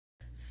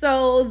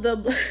So the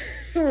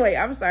wait,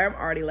 I'm sorry, I'm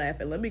already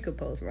laughing. Let me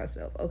compose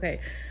myself.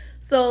 Okay.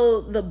 So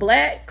the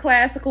Black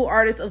Classical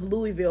Artists of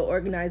Louisville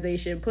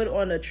organization put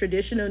on a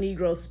traditional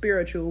Negro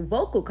spiritual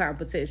vocal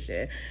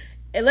competition.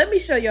 And let me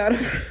show y'all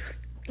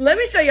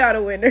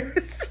the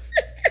winners.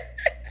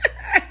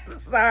 I'm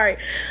sorry.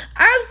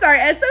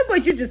 At some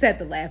point you just have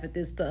to laugh at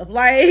this stuff.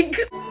 Like,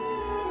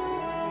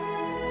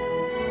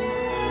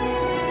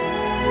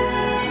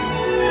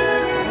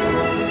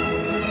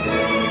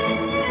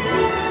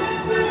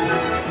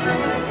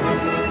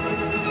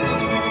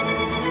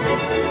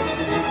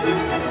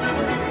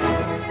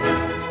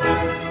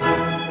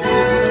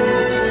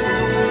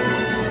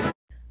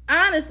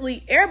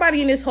 honestly,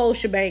 everybody in this whole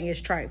shebang is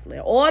trifling.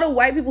 All the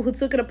white people who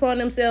took it upon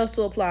themselves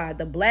to apply,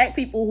 the black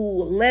people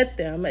who let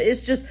them,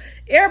 it's just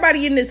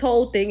everybody in this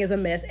whole thing is a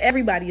mess.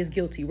 Everybody is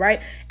guilty,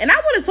 right? And I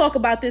want to talk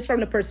about this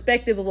from the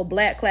perspective of a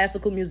black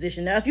classical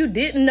musician. Now, if you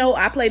didn't know,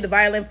 I played the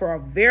violin for a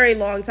very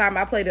long time.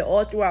 I played it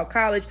all throughout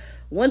college.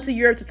 Went to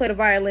Europe to play the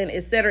violin,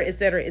 etc.,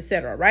 etc.,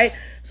 etc., right?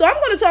 So I'm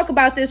going to talk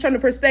about this from the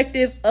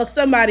perspective of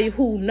somebody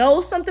who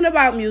knows something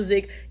about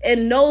music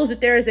and knows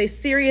that there is a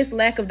serious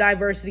lack of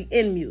diversity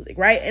in music,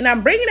 right? And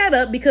I'm bringing that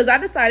up because I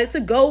decided to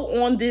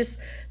go on this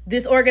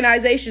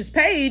organization's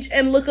page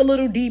and look a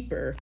little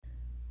deeper.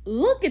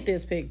 Look at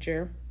this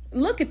picture.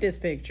 Look at this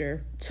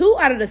picture. 2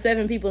 out of the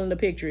 7 people in the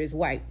picture is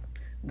white.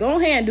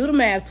 Go ahead and do the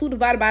math. 2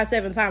 divided by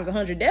 7 times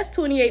 100. That's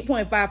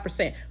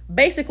 28.5%.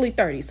 Basically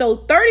 30. So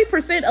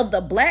 30% of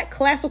the Black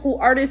Classical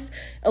Artists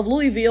of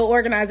Louisville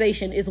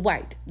organization is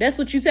white. That's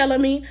what you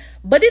telling me?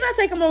 But then I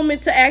take a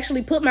moment to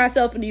actually put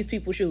myself in these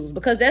people's shoes,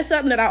 because that's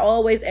something that I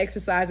always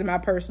exercise in my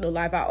personal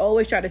life. I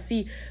always try to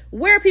see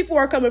where people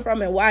are coming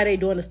from and why they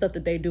doing the stuff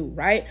that they do,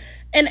 right?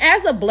 And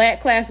as a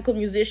black classical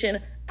musician,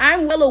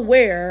 I'm well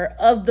aware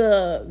of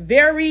the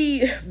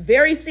very,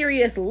 very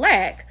serious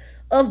lack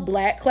of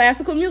black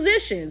classical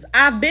musicians.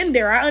 I've been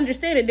there. I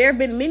understand it. There have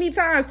been many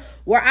times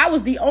where I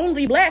was the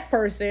only black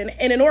person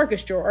in an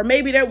orchestra, or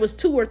maybe there was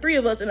 2 or 3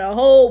 of us in a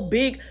whole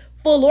big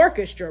full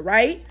orchestra,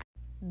 right?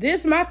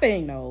 This is my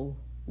thing though.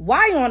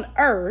 Why on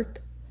earth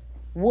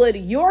would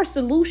your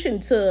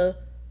solution to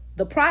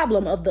the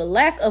problem of the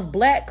lack of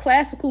black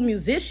classical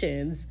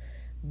musicians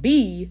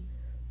be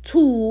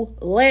to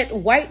let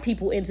white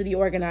people into the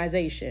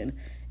organization,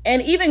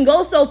 and even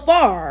go so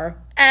far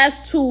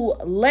as to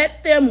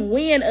let them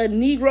win a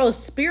Negro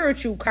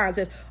spiritual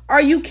contest?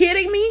 Are you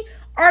kidding me?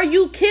 Are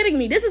you kidding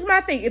me? This is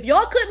my thing. If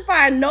y'all couldn't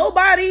find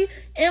nobody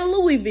in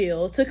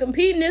Louisville to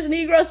compete in this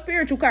Negro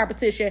spiritual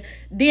competition,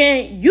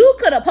 then you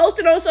could have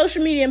posted on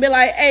social media and be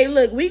like, hey,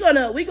 look, we're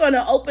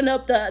gonna open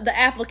up the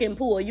applicant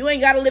pool. You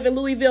ain't got to live in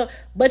Louisville,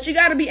 but you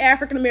got to be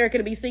African-American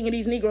to be singing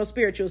these Negro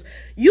spirituals.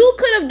 You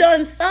could have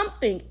done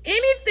something,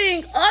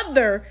 anything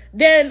other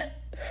than,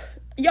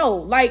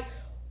 like,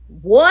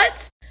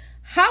 what?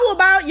 How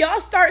about y'all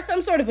start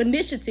some sort of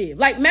initiative?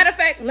 Like, matter of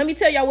fact, let me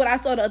tell y'all what I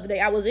saw the other day.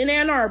 I was in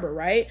Ann Arbor,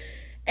 right?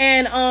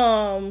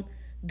 And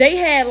they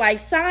had like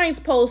signs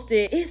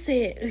posted. It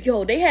said,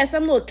 they had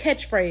some little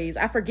catchphrase.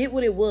 I forget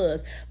what it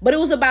was, but it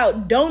was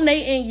about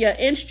donating your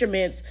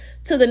instruments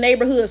to the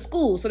neighborhood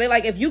schools. So they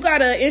like, if you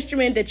got an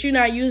instrument that you're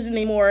not using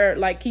anymore,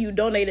 like, can you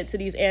donate it to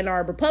these Ann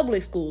Arbor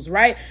public schools,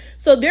 right?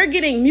 So they're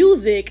getting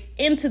music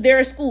into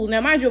their schools.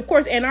 Now, mind you, of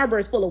course, Ann Arbor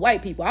is full of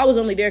white people. I was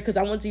only there because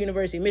I went to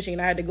University of Michigan.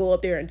 I had to go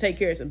up there and take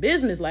care of some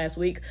business last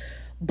week.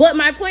 But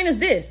my point is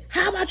this: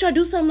 how about y'all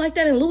do something like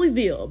that in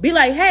Louisville? Be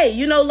like,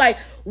 hey, like,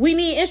 we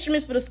need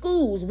instruments for the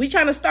schools. We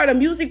trying to start a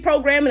music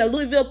program in the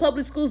Louisville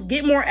public schools,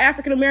 get more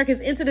African Americans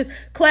into this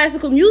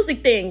classical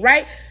music thing,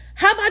 right?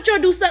 How about y'all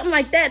do something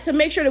like that to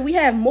make sure that we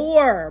have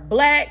more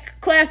black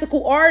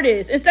classical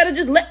artists, instead of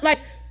just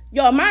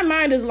my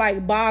mind is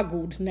like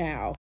boggled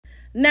now.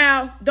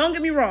 Now, don't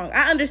get me wrong.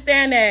 I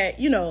understand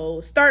that,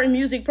 starting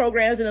music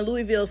programs in the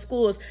Louisville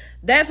schools,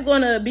 that's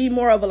going to be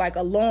more of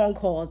a long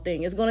haul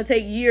thing. It's going to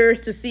take years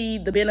to see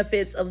the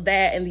benefits of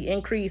that and the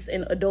increase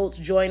in adults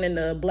joining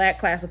the Black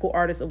Classical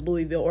Artists of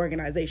Louisville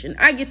organization.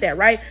 I get that,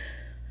 right?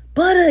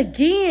 But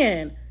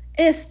again,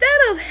 instead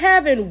of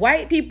having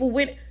white people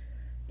win,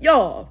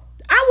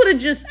 I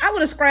would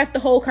have scrapped the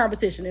whole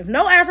competition. If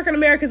no African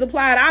Americans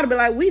applied, I'd have been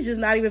like, we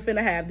just not even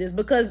finna have this,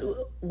 because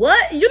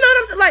what? You know what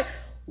I'm saying? Like,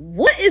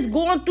 what is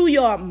going through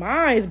your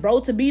minds,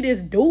 bro, to be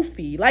this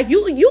doofy? Like,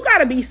 you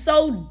gotta be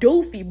so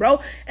doofy, bro.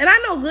 And I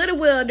know good and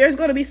well there's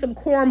gonna be some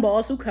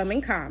cornballs who come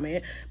and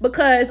comment,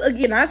 because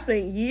again, I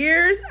spent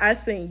years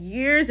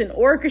in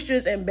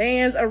orchestras and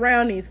bands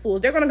around these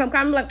fools. They're gonna come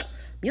comment like,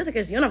 music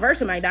is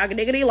universal, my dog,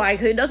 diggity, like,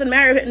 it doesn't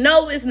matter.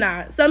 No, it's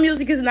not. Some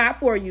music is not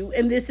for you,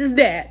 and this is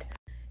that.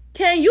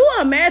 Can you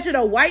imagine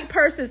a white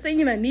person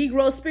singing a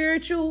Negro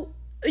spiritual?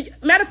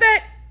 Matter of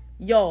fact,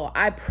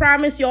 I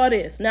promise y'all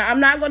this. Now, I'm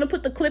not going to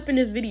put the clip in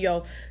this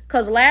video,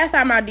 because last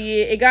time I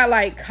did, it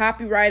got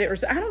copyrighted, or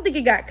I don't think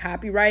it got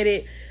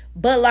copyrighted,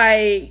 but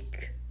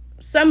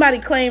somebody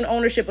claimed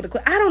ownership of the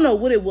clip. I don't know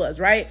what it was,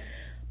 right?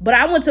 But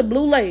I went to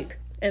Blue Lake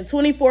in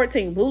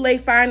 2014, Blue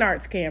Lake Fine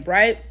Arts Camp,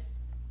 right?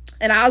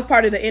 And I was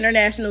part of the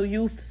International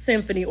Youth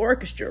Symphony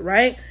Orchestra,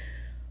 right?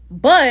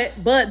 But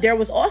there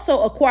was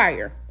also a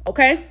choir.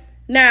 Okay?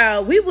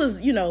 Now, we was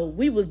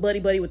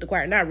buddy with the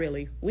choir. Not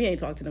really. We ain't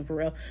talk to them for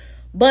real.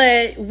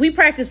 But we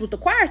practiced with the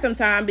choir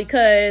sometime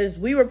because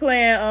we were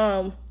playing,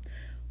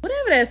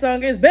 whatever that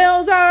song is.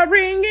 Bells are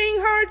ringing,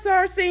 hearts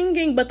are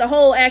singing. But the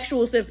whole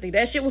actual symphony.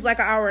 That shit was like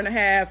an hour and a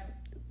half,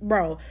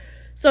 bro.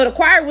 So the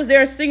choir was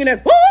there singing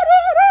that,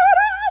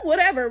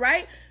 whatever,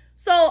 right?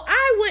 So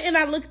I went and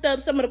I looked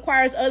up some of the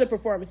choir's other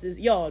performances.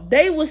 Y'all,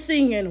 they was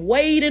singing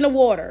Wade in the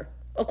Water.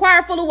 A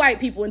choir full of white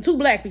people and 2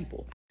 black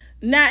people.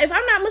 Now, if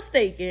I'm not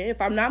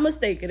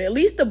mistaken, at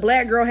least the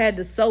black girl had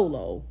the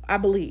solo, I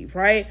believe,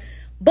 right?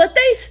 But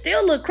they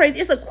still look crazy.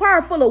 It's a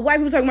choir full of white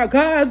people talking about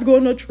God's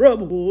gonna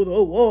trouble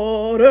the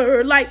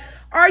water. Like,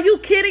 are you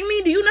kidding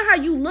me? Do you know how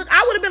you look?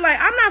 I would have been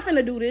like, I'm not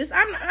finna do this.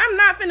 I'm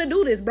not finna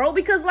do this, bro.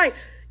 Because, like,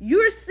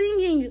 you're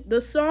singing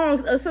the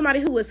songs of somebody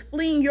who is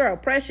fleeing your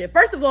oppression.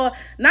 First of all,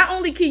 not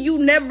only can you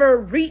never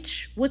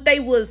reach what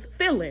they was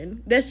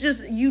feeling,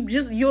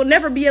 you'll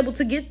never be able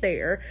to get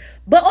there.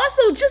 But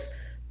also, just,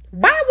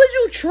 why would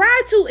you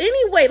try to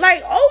anyway?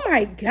 Like, oh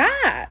my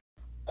God.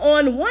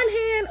 On one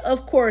hand,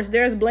 of course,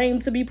 there's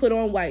blame to be put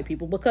on white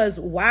people, because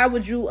why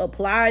would you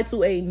apply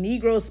to a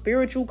Negro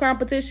spiritual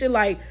competition?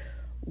 Like,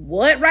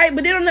 what, right?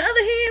 But then on the other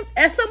hand,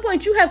 at some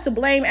point you have to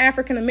blame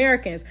African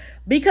Americans,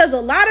 because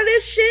a lot of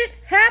this shit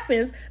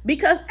happens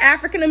because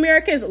African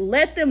Americans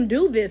let them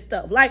do this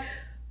stuff. Like,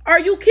 are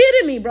you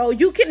kidding me, bro?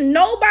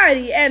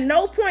 Nobody at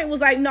no point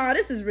was like, nah,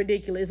 this is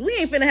ridiculous. We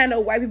ain't finna have no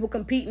white people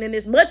competing in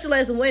this, much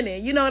less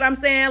winning. You know what I'm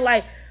saying?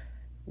 Like,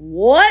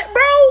 what,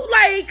 bro?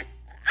 Like,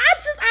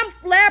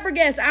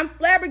 I'm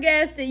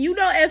flabbergasted. You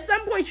know, at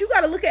some point you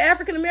got to look at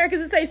African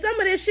Americans and say, some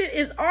of this shit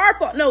is our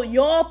fault. No,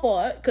 your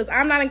fault, because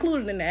I'm not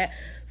included in that.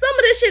 Some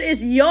of this shit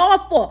is your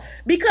fault,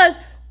 because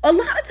a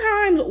lot of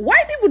times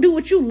white people do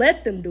what you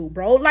let them do,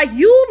 bro. Like,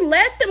 you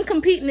let them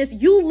compete in this.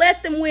 You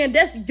let them win.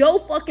 That's your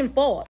fucking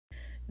fault.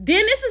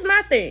 Then this is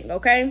my thing,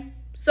 okay?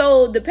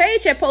 So the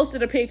page had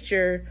posted a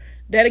picture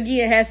that,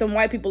 again, had some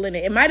white people in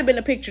it. It might have been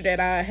a picture that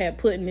I had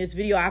put in this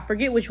video. I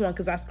forget which one,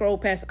 because I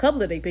scrolled past a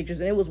couple of their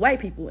pictures, and it was white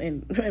people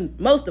in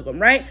most of them,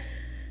 right?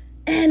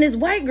 And this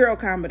white girl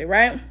commented,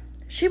 right?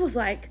 She was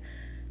like,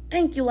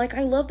 thank you. Like,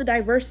 I love the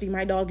diversity,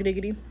 my dog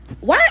diggity.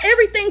 Why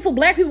everything for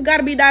black people got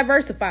to be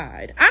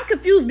diversified? I'm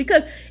confused,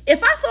 because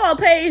if I saw a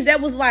page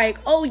that was like,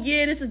 oh,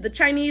 yeah, this is the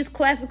Chinese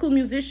classical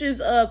musicians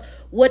of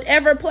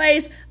whatever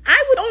place,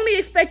 I would only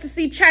expect to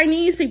see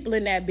Chinese people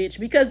in that bitch,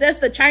 because that's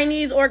the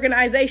Chinese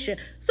organization.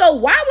 So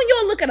why, when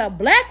y'all look at a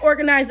black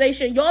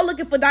organization, y'all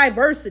looking for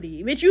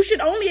diversity? Bitch, you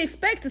should only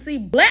expect to see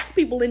black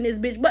people in this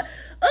bitch. But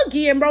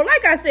again, bro,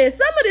 like I said,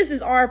 some of this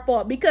is our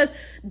fault, because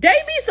they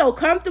be so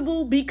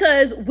comfortable,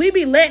 because we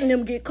be letting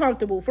them get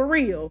comfortable, for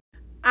real.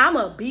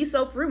 I'ma be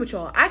so free with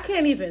y'all. I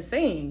can't even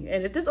sing.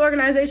 And if this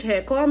organization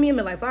had called me and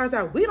been like, Flowers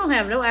out, we don't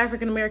have no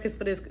African Americans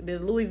for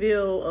this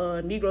Louisville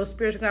Negro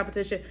spiritual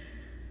competition,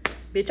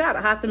 bitch, I'd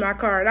have hopped in my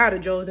car and I'd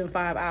have drove them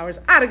 5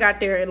 hours. I'd have got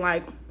there in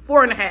like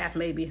 4.5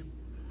 maybe.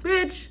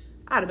 Bitch,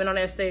 I'd have been on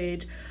that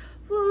stage.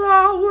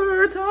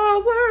 Flower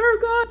Tower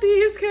got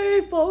these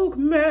K-folk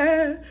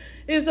mad.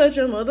 It's such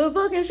a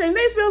motherfucking shame.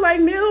 They smell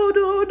like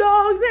mildew,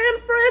 dogs,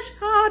 and fresh